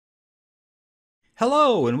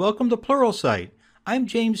Hello and welcome to Pluralsight. I'm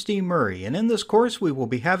James D. Murray, and in this course we will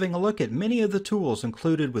be having a look at many of the tools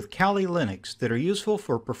included with Kali Linux that are useful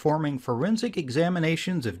for performing forensic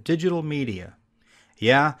examinations of digital media.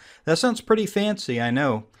 Yeah, that sounds pretty fancy, I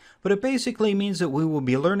know, but it basically means that we will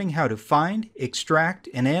be learning how to find, extract,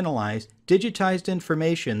 and analyze digitized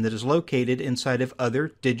information that is located inside of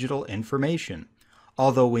other digital information,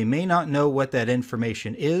 although we may not know what that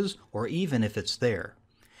information is or even if it's there.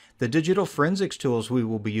 The digital forensics tools we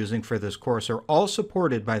will be using for this course are all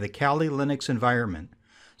supported by the Kali Linux environment.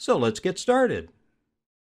 So let's get started.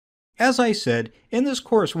 As I said, in this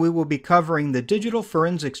course we will be covering the digital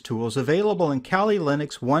forensics tools available in Kali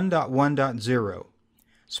Linux 1.1.0.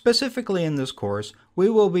 Specifically in this course, we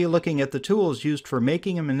will be looking at the tools used for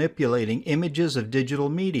making and manipulating images of digital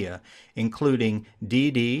media, including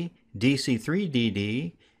DD,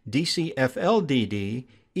 DC3DD, DCFLDD,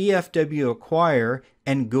 EFW Acquire,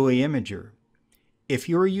 and GUI Imager. If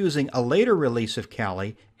you are using a later release of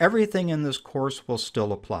Kali, everything in this course will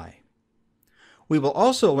still apply. We will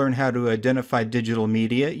also learn how to identify digital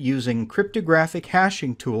media using cryptographic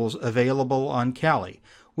hashing tools available on Kali,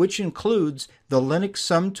 which includes the Linux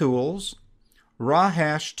Sum tools,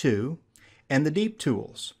 RawHash2, and the Deep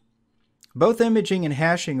tools. Both imaging and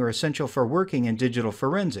hashing are essential for working in digital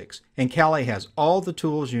forensics, and Kali has all the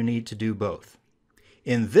tools you need to do both.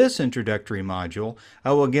 In this introductory module,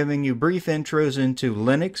 I will be giving you brief intros into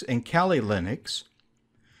Linux and Kali Linux,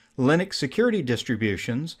 Linux security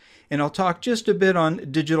distributions, and I'll talk just a bit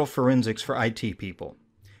on digital forensics for IT people.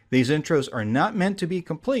 These intros are not meant to be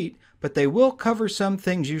complete, but they will cover some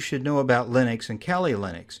things you should know about Linux and Kali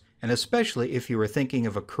Linux, and especially if you are thinking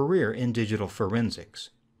of a career in digital forensics.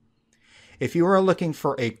 If you are looking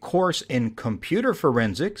for a course in computer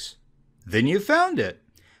forensics, then you found it.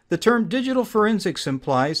 The term digital forensics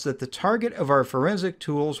implies that the target of our forensic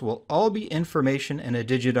tools will all be information in a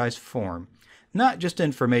digitized form, not just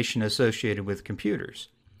information associated with computers.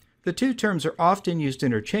 The two terms are often used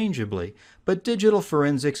interchangeably, but digital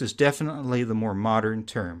forensics is definitely the more modern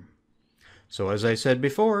term. So as I said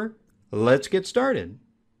before, let's get started.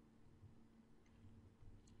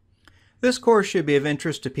 This course should be of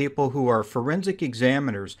interest to people who are forensic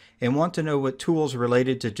examiners and want to know what tools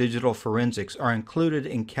related to digital forensics are included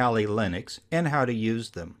in Kali Linux and how to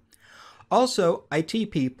use them. Also,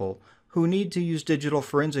 IT people who need to use digital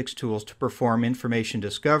forensics tools to perform information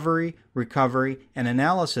discovery, recovery, and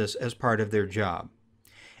analysis as part of their job.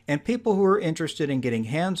 And people who are interested in getting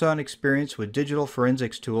hands-on experience with digital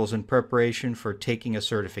forensics tools in preparation for taking a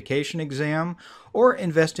certification exam or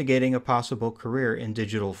investigating a possible career in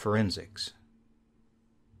digital forensics.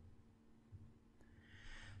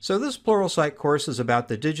 So this Pluralsight course is about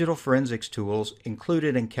the digital forensics tools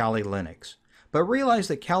included in Kali Linux. But realize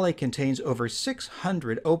that Kali contains over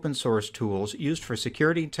 600 open source tools used for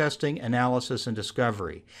security testing, analysis, and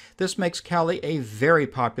discovery. This makes Kali a very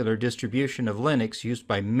popular distribution of Linux used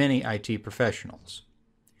by many IT professionals.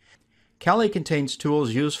 Kali contains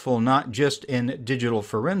tools useful not just in digital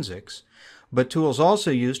forensics, but tools also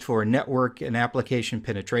used for network and application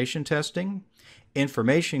penetration testing,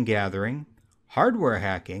 information gathering, hardware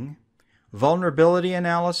hacking, vulnerability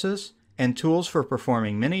analysis, and tools for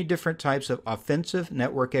performing many different types of offensive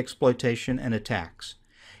network exploitation and attacks.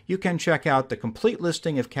 You can check out the complete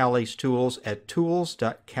listing of Kali's tools at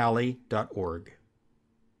tools.kali.org.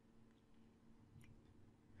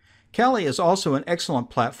 Kali is also an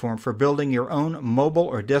excellent platform for building your own mobile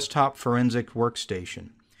or desktop forensic workstation.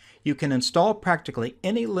 You can install practically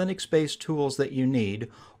any Linux-based tools that you need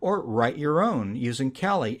or write your own using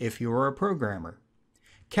Kali if you are a programmer.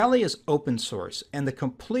 Kali is open source, and the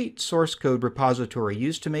complete source code repository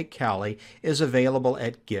used to make Kali is available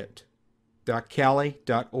at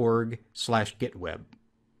git.kali.org/gitweb.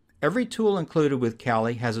 Every tool included with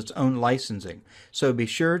Kali has its own licensing, so be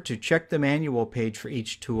sure to check the manual page for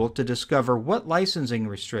each tool to discover what licensing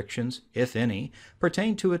restrictions, if any,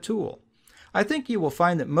 pertain to a tool. I think you will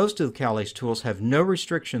find that most of Kali's tools have no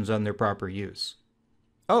restrictions on their proper use.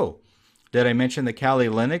 Oh, did I mention that Kali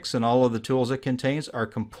Linux and all of the tools it contains are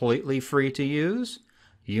completely free to use?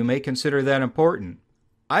 You may consider that important.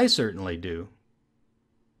 I certainly do.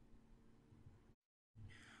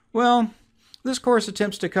 Well, this course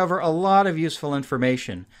attempts to cover a lot of useful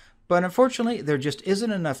information, but unfortunately there just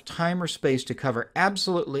isn't enough time or space to cover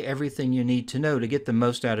absolutely everything you need to know to get the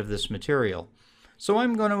most out of this material. So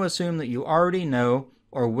I'm going to assume that you already know,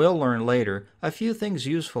 or will learn later, a few things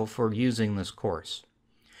useful for using this course.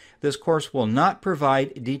 This course will not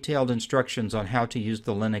provide detailed instructions on how to use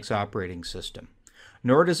the Linux operating system,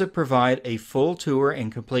 nor does it provide a full tour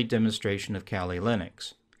and complete demonstration of Kali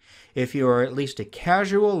Linux. If you are at least a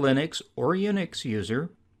casual Linux or Unix user,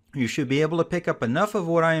 you should be able to pick up enough of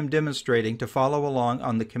what I am demonstrating to follow along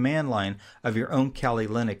on the command line of your own Kali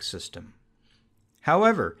Linux system.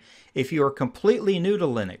 However, if you are completely new to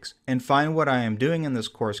Linux and find what I am doing in this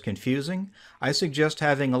course confusing, I suggest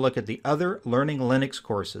having a look at the other Learning Linux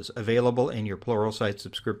courses available in your Pluralsight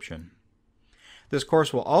subscription. This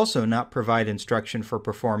course will also not provide instruction for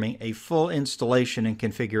performing a full installation and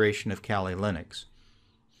configuration of Kali Linux.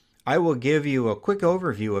 I will give you a quick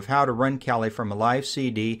overview of how to run Kali from a live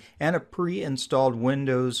CD and a pre-installed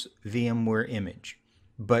Windows VMware image,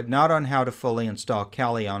 but not on how to fully install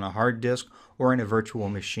Kali on a hard disk or in a virtual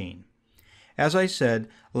machine. As I said,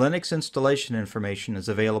 Linux installation information is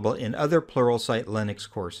available in other Pluralsight Linux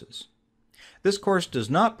courses. This course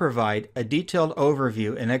does not provide a detailed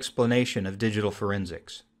overview and explanation of digital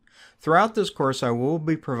forensics. Throughout this course, I will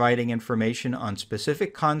be providing information on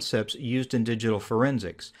specific concepts used in digital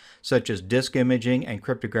forensics, such as disk imaging and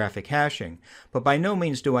cryptographic hashing, but by no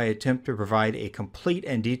means do I attempt to provide a complete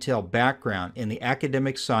and detailed background in the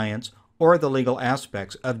academic science or the legal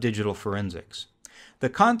aspects of digital forensics. The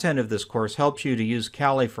content of this course helps you to use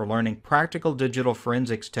Kali for learning practical digital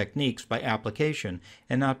forensics techniques by application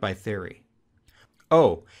and not by theory.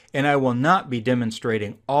 Oh, and I will not be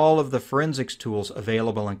demonstrating all of the forensics tools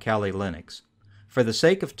available in Kali Linux. For the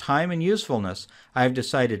sake of time and usefulness, I have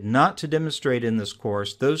decided not to demonstrate in this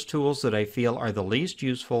course those tools that I feel are the least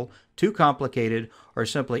useful, too complicated, or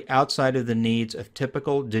simply outside of the needs of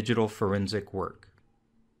typical digital forensic work.